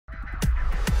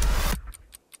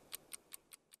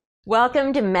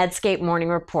Welcome to Medscape Morning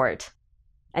Report.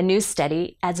 A new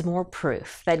study adds more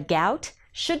proof that gout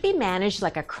should be managed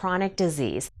like a chronic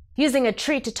disease using a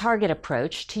treat-to-target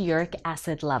approach to uric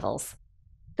acid levels.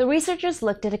 The researchers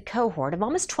looked at a cohort of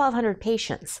almost 1,200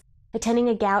 patients attending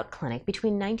a gout clinic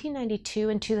between 1992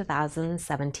 and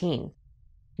 2017.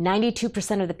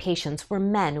 92% of the patients were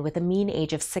men with a mean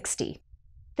age of 60.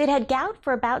 They'd had gout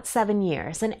for about 7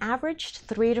 years and averaged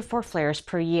 3 to 4 flares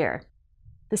per year.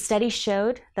 The study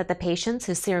showed that the patients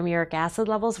whose serum uric acid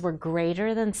levels were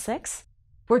greater than 6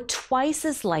 were twice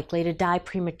as likely to die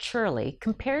prematurely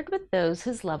compared with those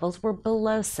whose levels were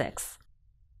below 6.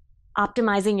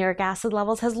 Optimizing uric acid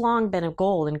levels has long been a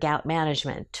goal in gout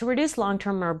management to reduce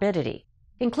long-term morbidity,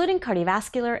 including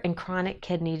cardiovascular and chronic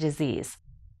kidney disease.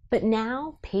 But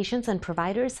now, patients and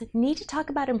providers need to talk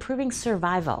about improving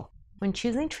survival when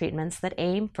choosing treatments that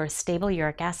aim for a stable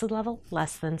uric acid level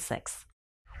less than 6.